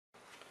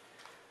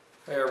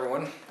Hey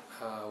everyone,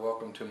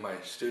 welcome to my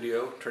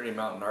studio, Trinity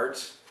Mountain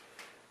Arts.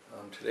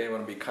 Today I'm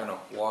going to be kind of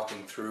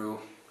walking through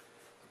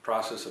the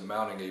process of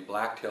mounting a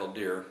black-tail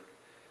deer.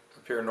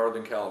 Up here in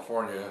Northern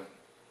California,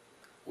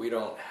 we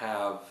don't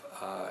have,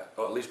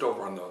 well, at least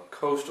over on the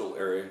coastal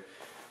area,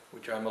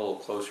 which I'm a little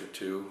closer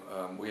to,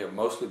 we have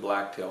mostly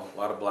blacktail, a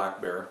lot of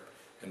black bear,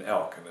 and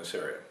elk in this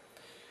area.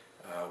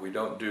 We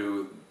don't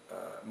do,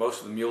 most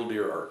of the mule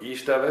deer are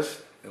east of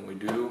us, and we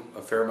do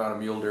a fair amount of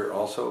mule deer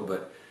also,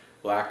 but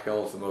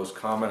blacktail is the most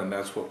common, and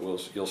that's what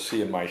you'll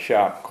see in my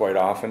shop quite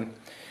often.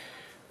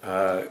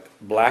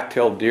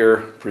 Black-tailed deer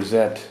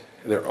present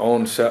their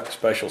own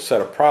special set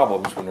of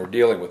problems when we're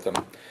dealing with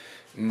them.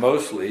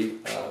 Mostly,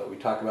 we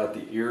talk about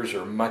the ears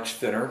are much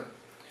thinner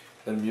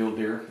than mule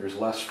deer. There's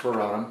less fur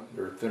on them.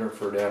 They're a thinner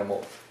furred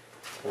animal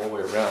all the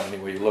way around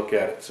anyway you look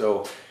at it.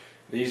 So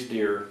these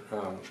deer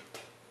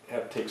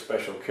have to take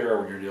special care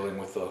when you're dealing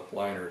with the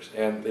liners,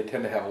 and they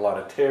tend to have a lot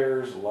of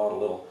tears, a lot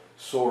of little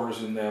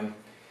sores in them,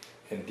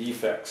 and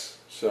defects,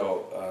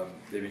 so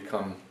they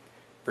become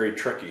very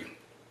tricky.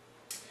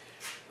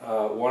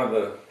 One of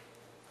the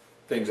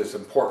things that's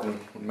important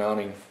when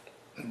mounting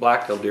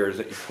black-tailed deer is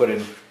that you put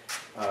in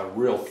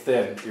real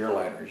thin ear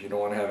liners. You don't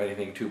want to have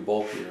anything too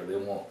bulky, or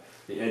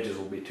the edges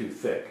will be too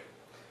thick.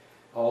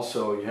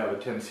 Also, you have a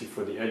tendency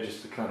for the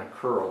edges to kind of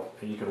curl,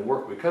 and you can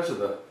work, because of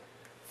the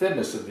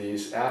thinness of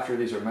these, after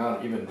these are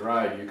mounted, even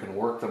dried, you can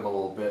work them a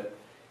little bit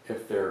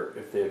if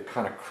they've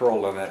kind of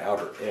curled on that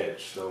outer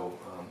edge. So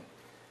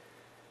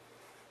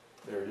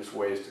there are just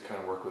ways to kind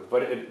of work with,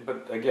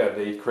 but again,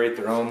 they create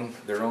their own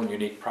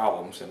unique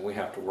problems, and we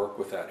have to work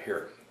with that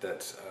here.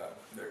 That's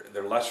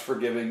they're less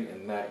forgiving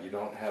in that you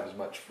don't have as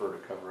much fur to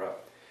cover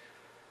up.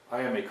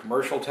 I am a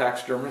commercial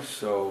taxidermist,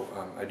 so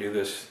I do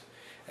this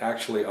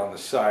actually on the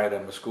side.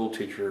 I'm a school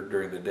teacher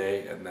during the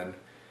day, and then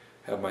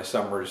have my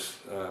summers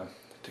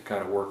to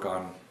kind of work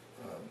on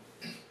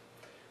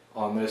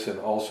this,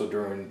 and also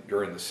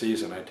during the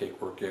season I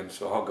take work in.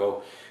 So I'll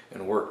go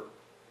and work,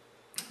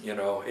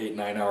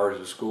 8-9 hours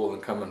of school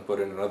and come and put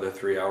in another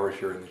 3 hours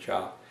here in the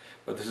shop.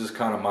 But this is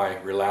kind of my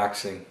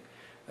relaxing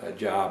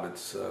job.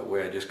 It's a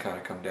way I just kind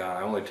of come down.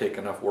 I only take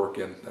enough work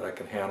in that I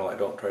can handle. I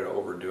don't try to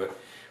overdo it.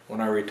 When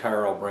I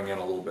retire, I'll bring in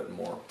a little bit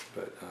more.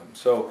 But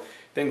so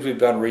things we've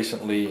done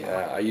recently,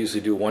 I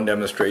usually do one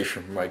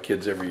demonstration for my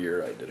kids every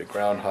year. I did a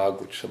groundhog,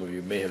 which some of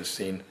you may have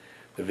seen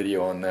the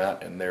video on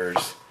that, and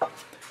there's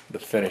the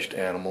finished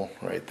animal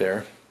right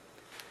there.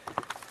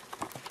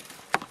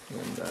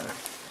 And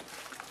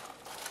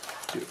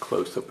do a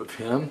close-up of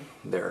him.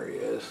 There he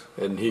is.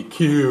 Isn't he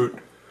cute?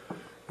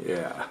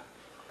 Yeah.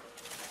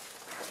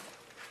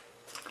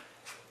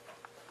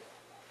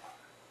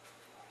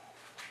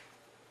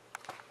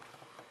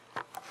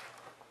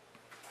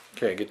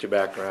 Okay, get you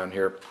back around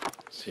here,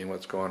 seeing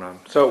what's going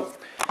on. So,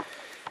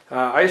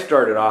 I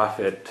started off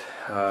at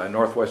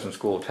Northwestern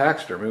School of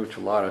Taxidermy, which a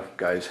lot of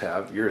guys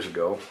have, years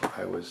ago.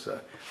 I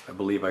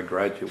believe I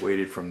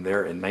graduated from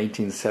there in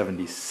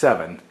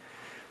 1977,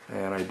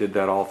 and I did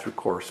that all through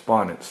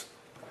correspondence.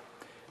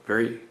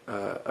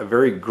 A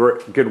very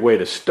good way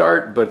to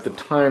start, but at the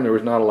time there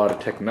was not a lot of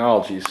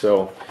technology,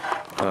 so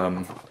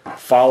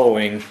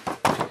following,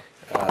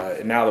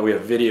 now that we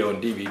have video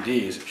and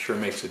DVDs, it sure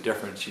makes a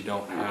difference. You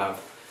don't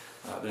have,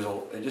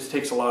 it just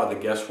takes a lot of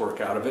the guesswork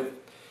out of it,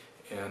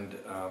 and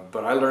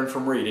but I learned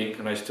from reading,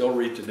 and I still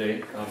read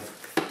today.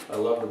 I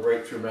love the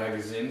breakthrough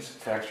magazines,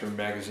 taxidermy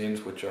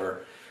magazines, which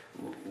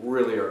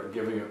really are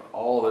giving you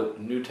all the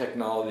new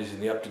technologies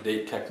and the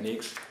up-to-date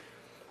techniques.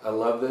 I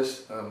love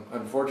this.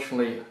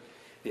 Unfortunately,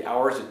 the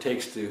hours it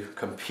takes to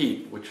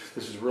compete, which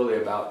this is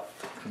really about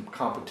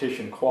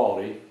competition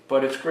quality,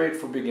 but it's great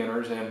for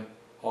beginners and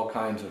all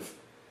kinds of,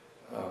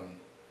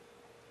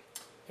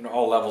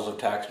 all levels of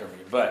taxidermy.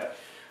 But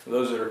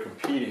those that are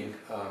competing,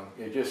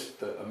 it's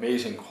just the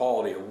amazing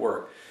quality of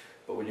work.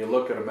 But when you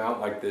look at a mount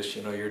like this,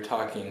 you're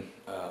talking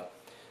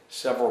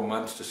several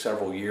months to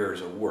several years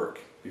of work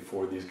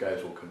before these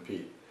guys will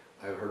compete.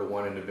 I've heard of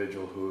one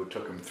individual who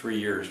took him 3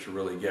 years to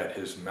really get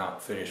his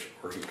mount finished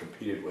where he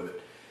competed with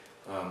it.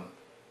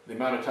 The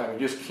amount of time, you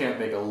just can't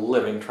make a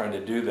living trying to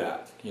do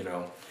that,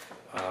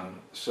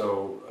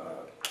 so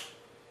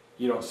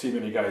you don't see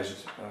many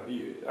guys,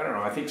 I don't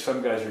know, I think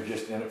some guys are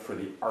just in it for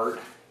the art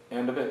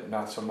end of it,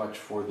 not so much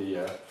for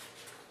the,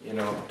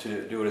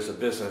 to do it as a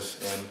business.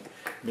 And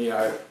me,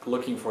 I'm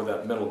looking for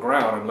that middle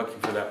ground. I'm looking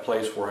for that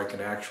place where I can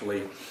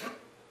actually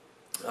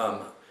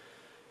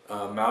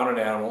mount an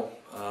animal,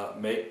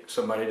 make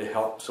some money to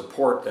help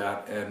support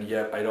that, and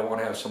yet I don't want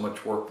to have so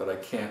much work that I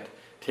can't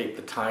take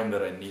the time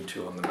that I need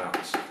to on the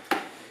mounts.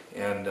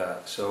 And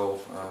so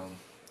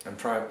I'm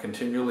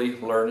continually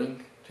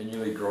learning,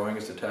 continually growing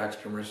as a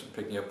taxidermist and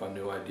picking up on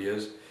new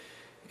ideas.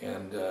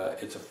 And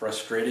it's a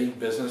frustrating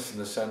business in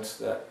the sense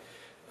that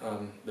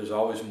there's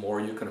always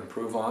more you can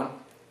improve on.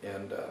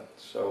 And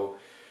so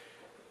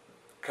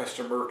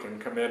customer can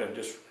come in and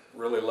just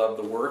really love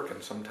the work,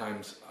 and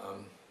sometimes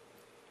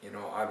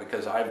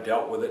because I've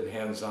dealt with it and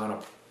hands-on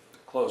up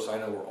close, I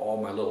know where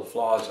all my little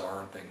flaws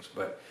are and things,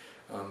 but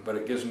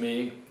it gives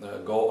me a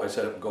goal. I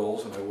set up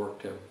goals and I work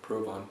to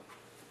improve on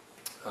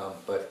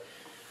But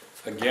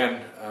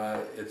again,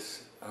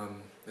 it's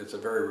a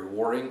very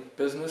rewarding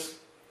business,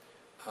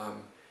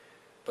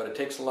 but it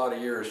takes a lot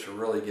of years to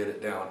really get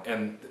it down.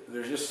 And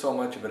there's just so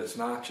much of it. It's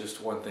not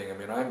just one thing. I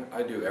mean,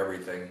 I do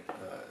everything.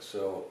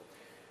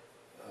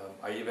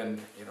 I even,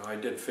 I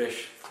did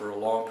fish for a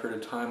long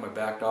period of time. I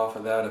backed off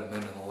of that, and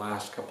then in the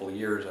last couple of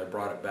years, I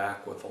brought it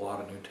back with a lot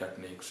of new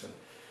techniques, and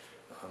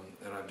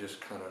I've just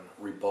kind of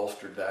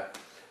rebolstered that.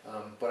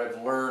 But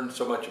I've learned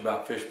so much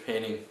about fish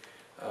painting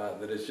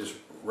that it's just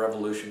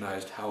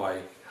revolutionized how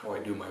I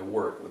do my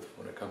work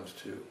when it comes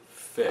to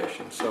fish,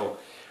 and so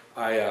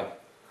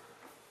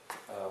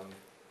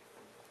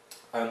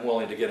I'm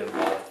willing to get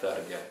involved with that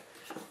again.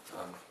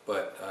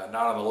 But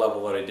not on the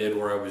level that I did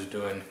where I was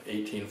doing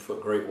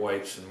 18-foot great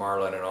whites and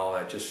marlin and all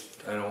that.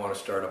 I don't want to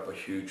start up a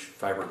huge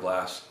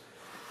fiberglass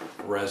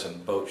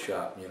resin boat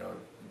shop.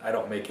 I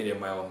don't make any of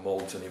my own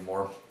molds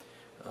anymore.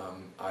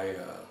 I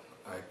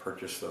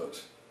purchase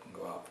those and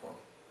go out for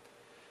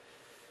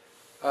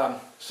them.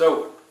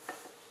 So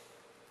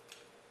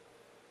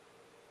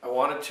I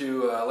wanted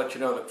to let you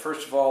know that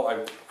first of all,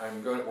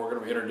 we're going to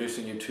be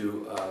introducing you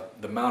to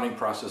the mounting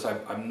process.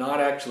 I'm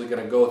not actually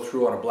going to go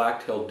through on a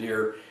black-tailed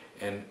deer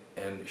and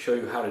show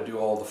you how to do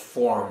all the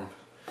form,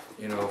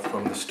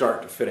 from the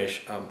start to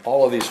finish.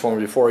 All of these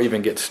forms before I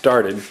even get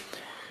started,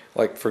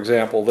 like for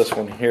example, this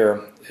one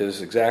here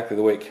is exactly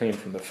the way it came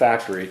from the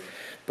factory,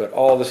 but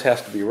all this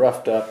has to be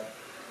roughed up.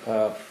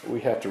 We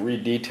have to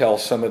re-detail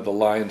some of the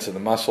lines of the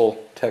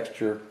muscle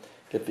texture,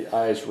 get the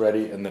eyes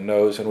ready and the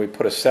nose, and we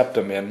put a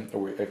septum in.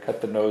 I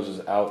cut the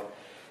noses out,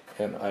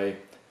 and I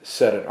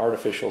set an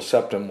artificial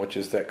septum, which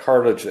is that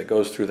cartilage that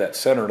goes through that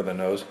center of the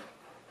nose.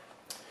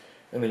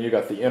 And then you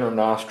got the inner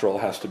nostril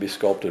has to be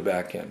sculpted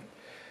back in.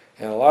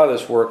 And a lot of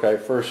this work, I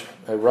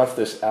rough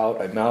this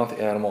out, I mount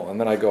the animal, and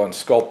then I go and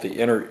sculpt the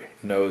inner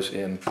nose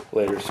in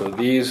later. So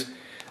these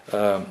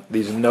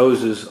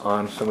noses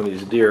on some of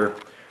these deer,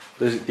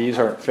 these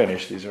aren't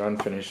finished, these are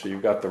unfinished. So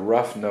you've got the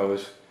rough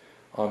nose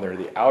on there.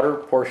 The outer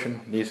portion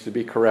needs to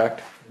be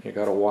correct. You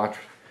got to watch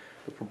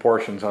the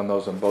proportions on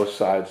those on both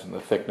sides and the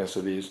thickness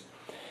of these.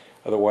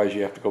 Otherwise,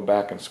 you have to go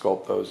back and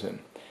sculpt those in.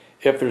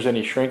 If there's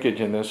any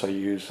shrinkage in this, I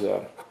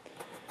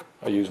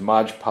use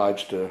Mod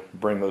Podge to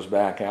bring those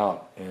back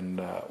out,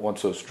 and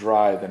once those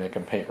dry, then I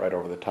can paint right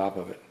over the top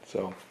of it.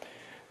 So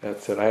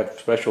that's it. I have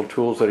special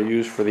tools that I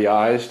use for the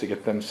eyes to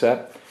get them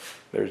set.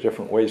 There's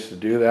different ways to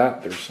do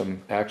that. There's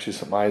actually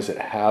some eyes that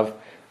have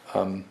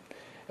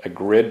a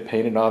grid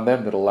painted on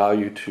them that allow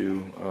you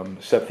to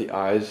set the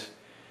eyes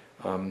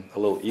a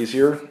little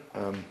easier.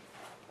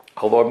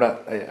 Although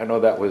I know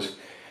that was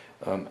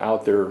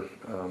out there.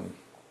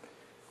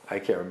 I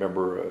can't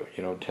remember,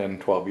 10,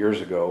 12 years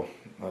ago.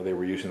 They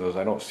were using those.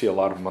 I don't see a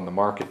lot of them on the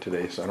market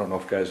today, so I don't know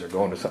if guys are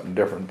going to something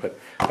different, but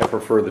I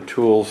prefer the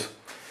tools,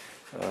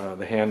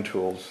 the hand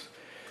tools.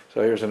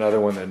 So here's another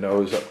one, the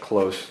nose up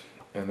close,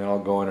 and then I'll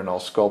go in and I'll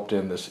sculpt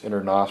in this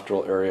inner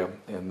nostril area,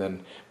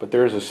 but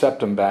there's a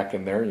septum back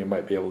in there. You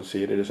might be able to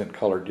see it. It isn't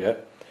colored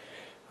yet.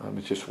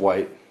 It's just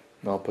white,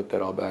 and I'll put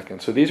that all back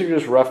in. So these are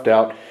just roughed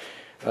out.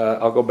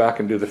 I'll go back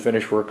and do the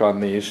finish work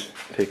on these,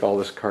 take all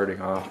this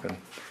carding off,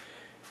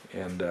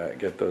 and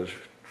get those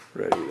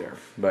ready there.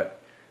 But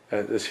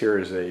this here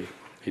is a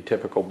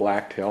typical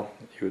blacktail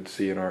you would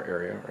see in our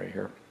area right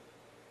here.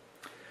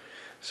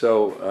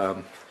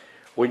 So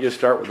we just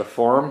start with the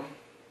form.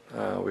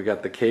 We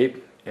got the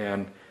cape,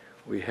 and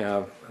we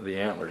have the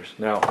antlers.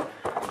 Now,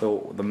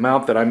 the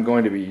mount that I'm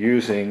going to be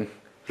using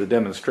for the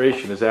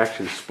demonstration is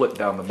actually split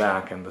down the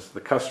back, and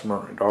the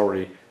customer had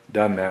already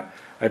done that.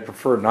 I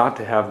prefer not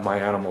to have my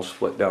animals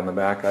split down the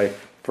back. I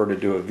prefer to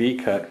do a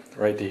V-cut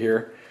right to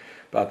here,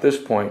 about this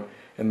point,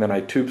 and then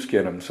I tube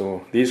skin them.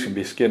 So these can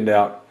be skinned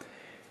out.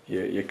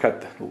 You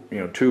cut,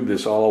 tube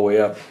this all the way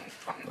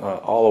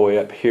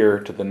up here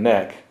to the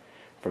neck.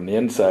 From the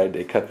inside,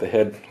 they cut the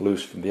head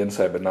loose from the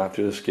inside, but not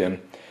through the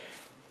skin,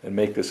 and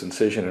make this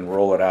incision and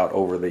roll it out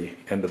over the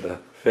end of the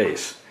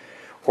face.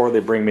 Or they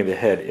bring me the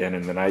head in,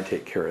 and then I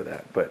take care of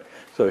that. But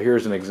so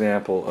here's an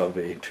example of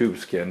a tube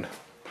skinned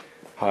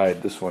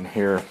hide. This one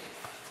here.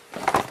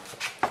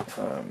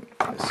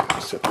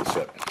 Let's set this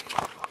up.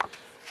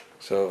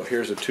 So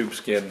here's a tube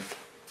skin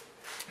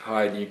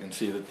hide, and you can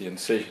see that the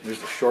incision,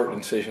 there's a short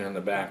incision on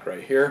the back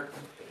right here.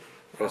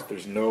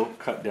 There's no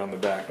cut down the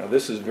back. Now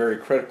this is very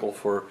critical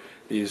for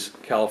these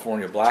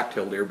California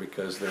blacktail deer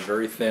because they're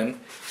very thin,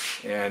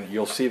 and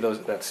you'll see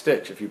that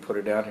stitch if you put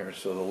it down here.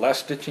 So the less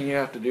stitching you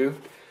have to do,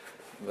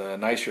 the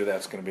nicer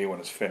that's going to be when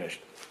it's finished.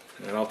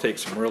 And I'll take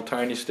some real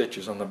tiny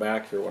stitches on the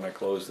back here when I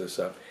close this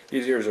up.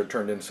 These ears are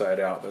turned inside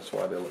out, that's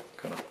why they look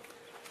kind of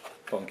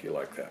funky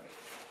like that.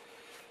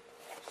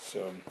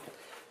 So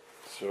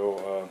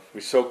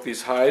we soak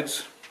these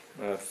hides,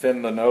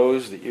 thin the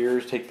nose, the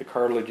ears, take the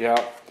cartilage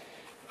out,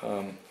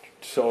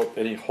 sew up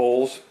any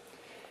holes,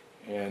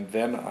 and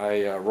then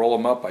I roll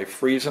them up, I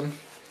freeze them.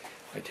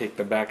 I take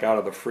them back out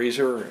of the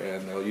freezer,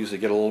 and they'll usually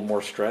get a little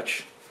more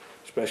stretch,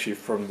 especially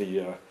from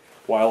the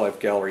wildlife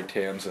gallery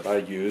tans that I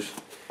use.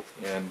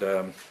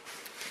 And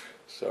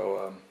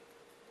so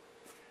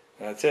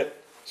that's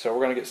it. So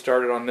we're going to get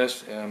started on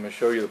this, and I'm going to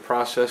show you the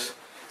process.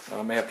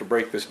 I may have to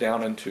break this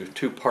down into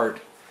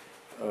two-part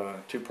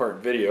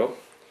video.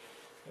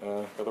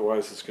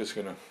 Otherwise it's just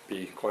going to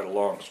be quite a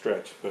long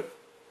stretch. But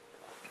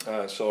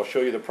so I'll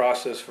show you the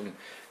process from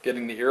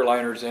getting the ear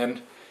liners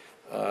in,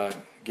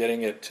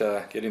 getting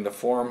the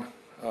form,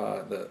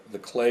 the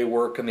clay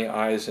work and the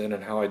eyes in,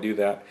 and how I do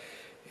that,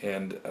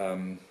 and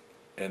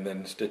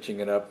then stitching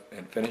it up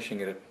and finishing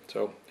it.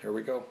 So here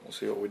we go. We'll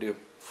see what we do.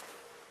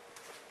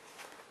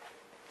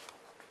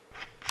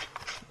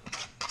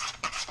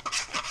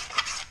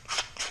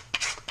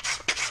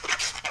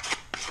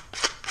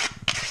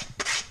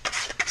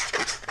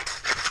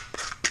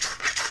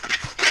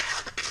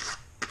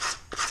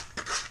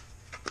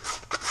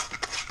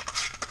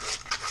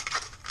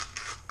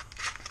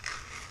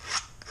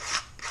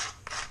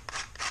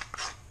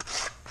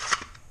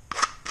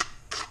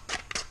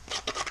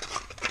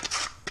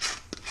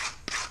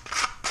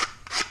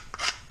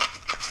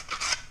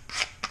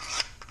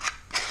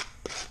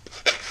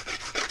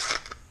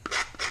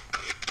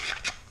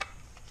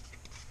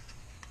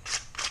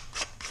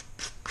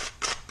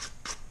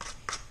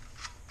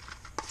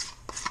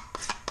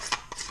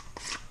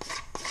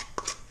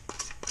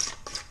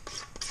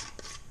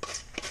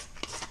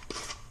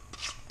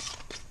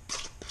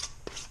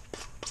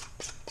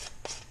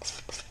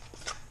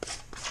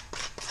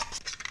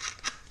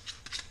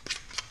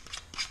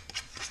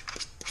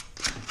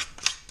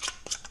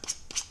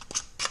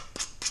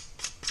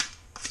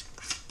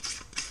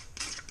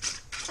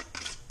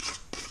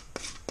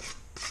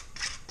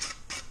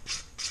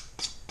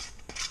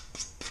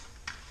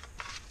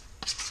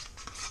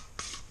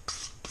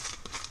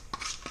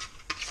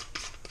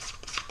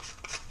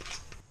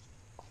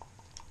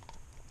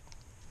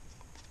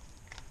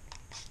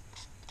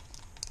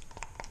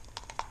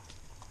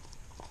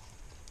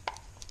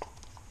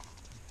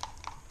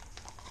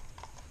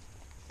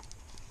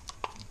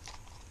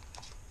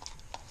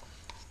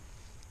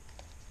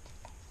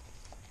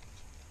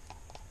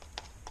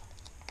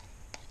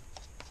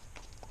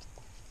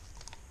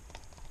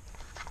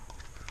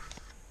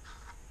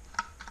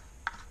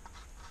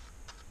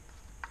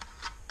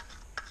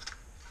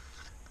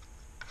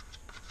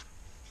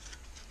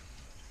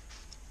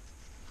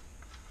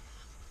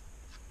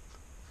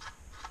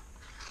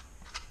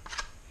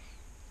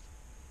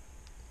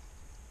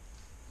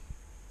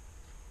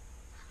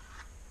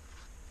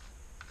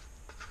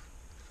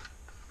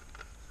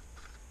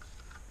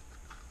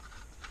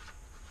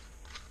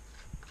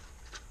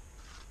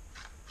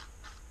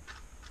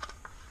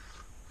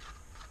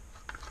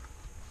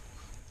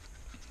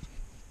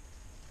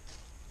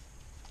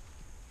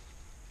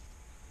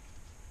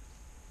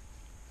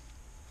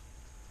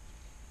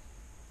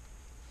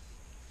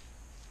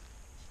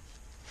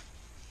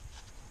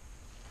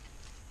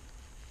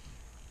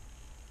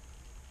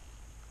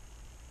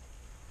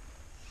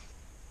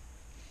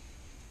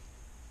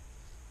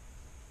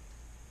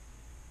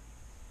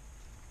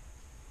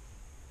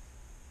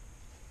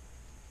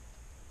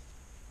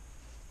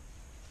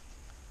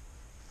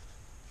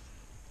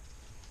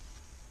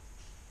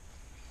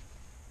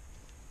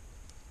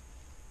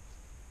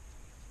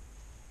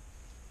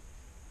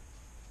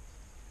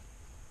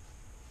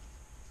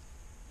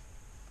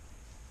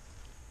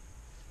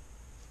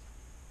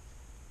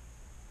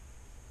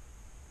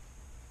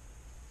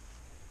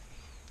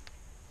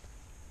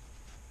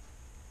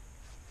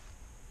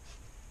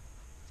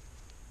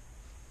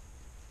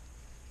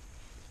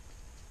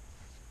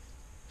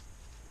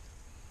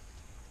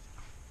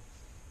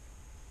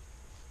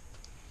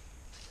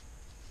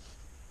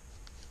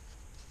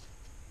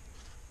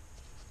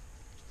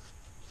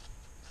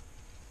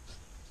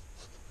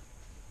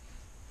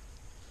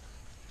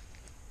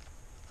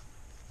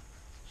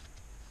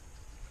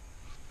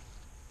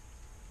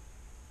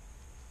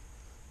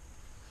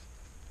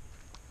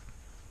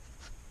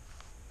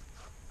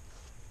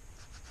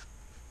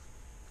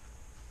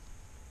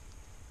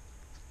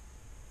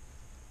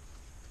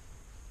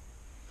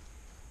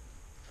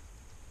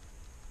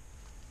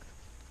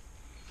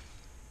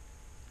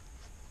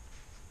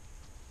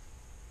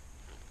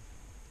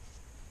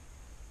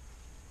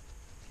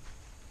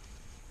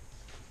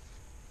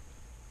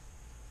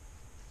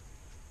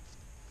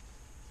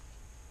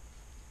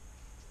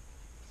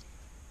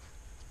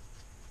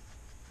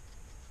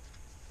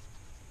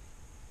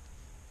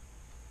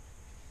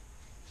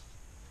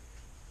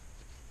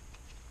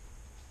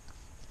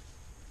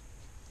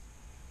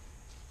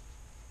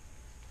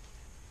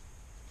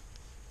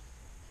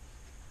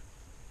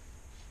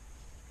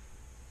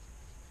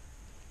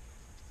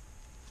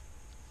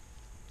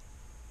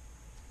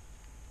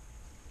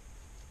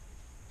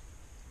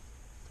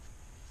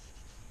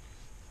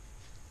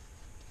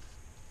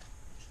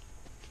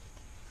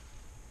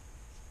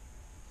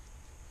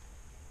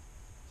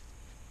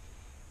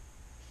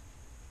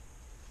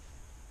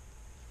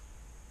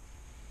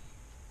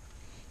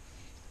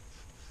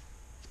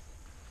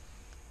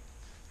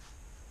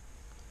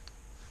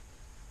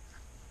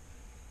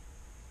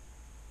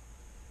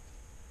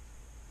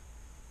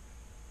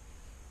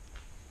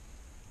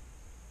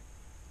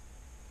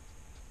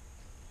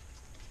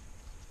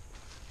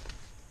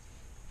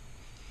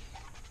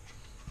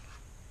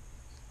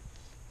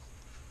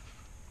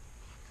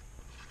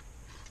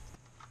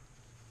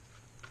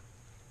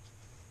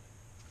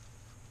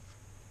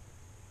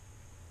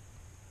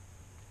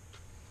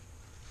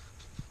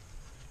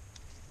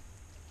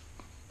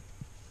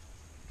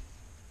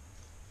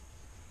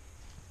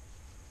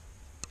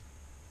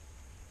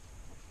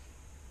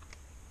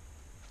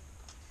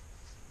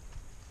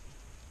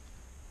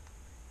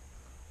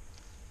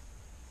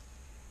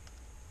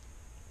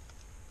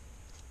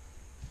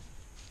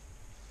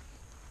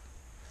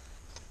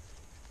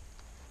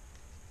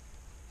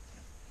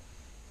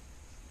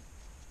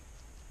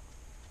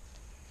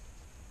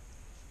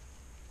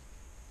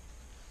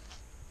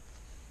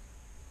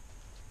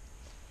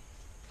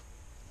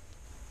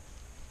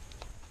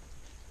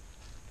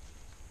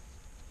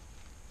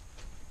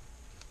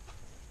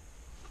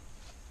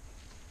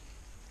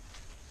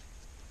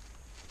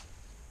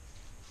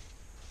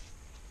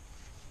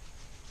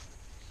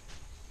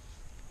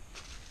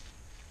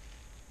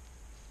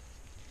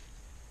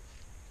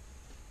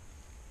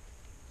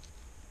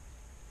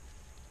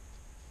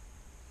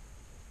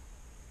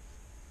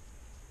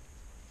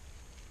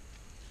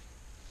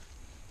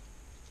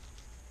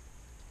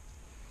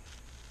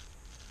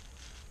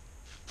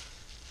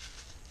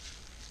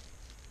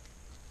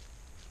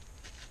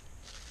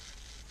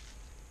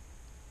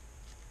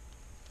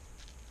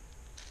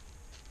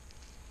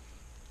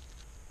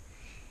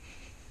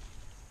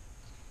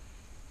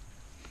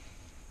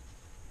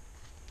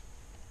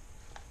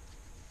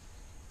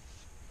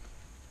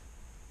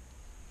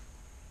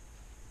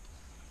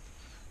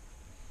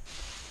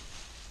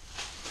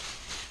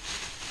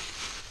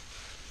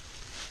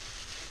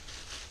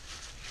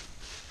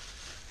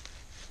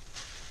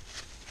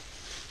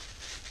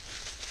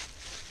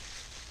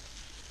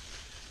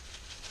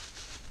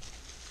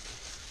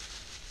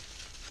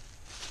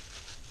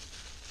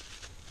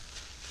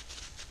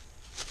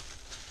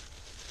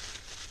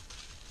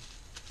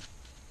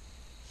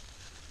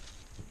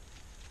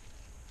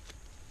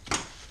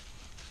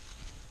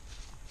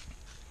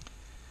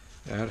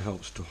 That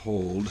helps to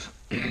hold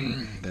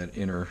that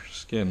inner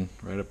skin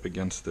right up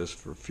against this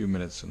for a few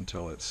minutes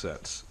until it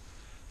sets.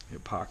 The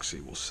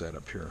epoxy will set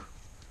up here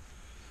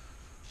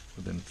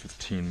within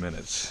 15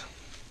 minutes.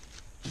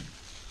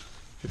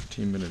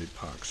 15-minute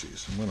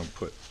epoxies. I'm going to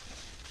put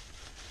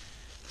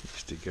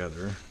these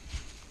together.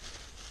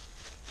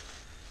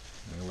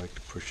 I like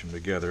to push them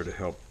together to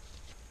help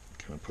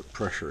kind of put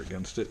pressure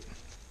against it.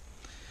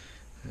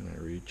 And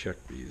I recheck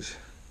these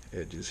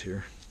edges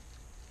here.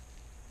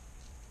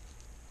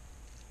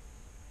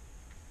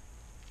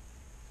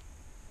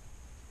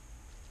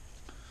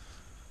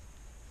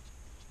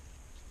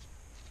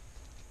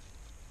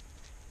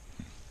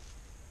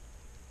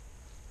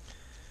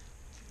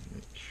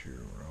 Make sure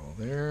we're all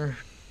there.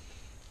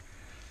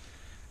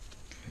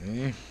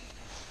 Okay.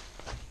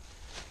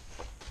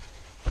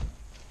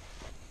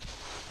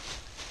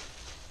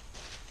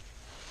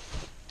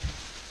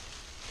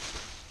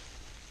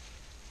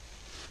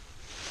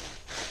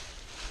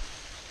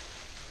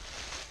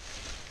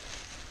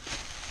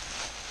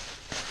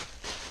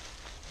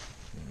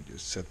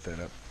 Just set that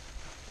up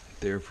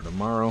there for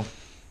tomorrow,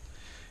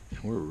 and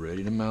we're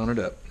ready to mount it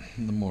up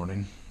in the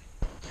morning.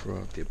 Throw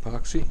out the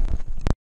epoxy.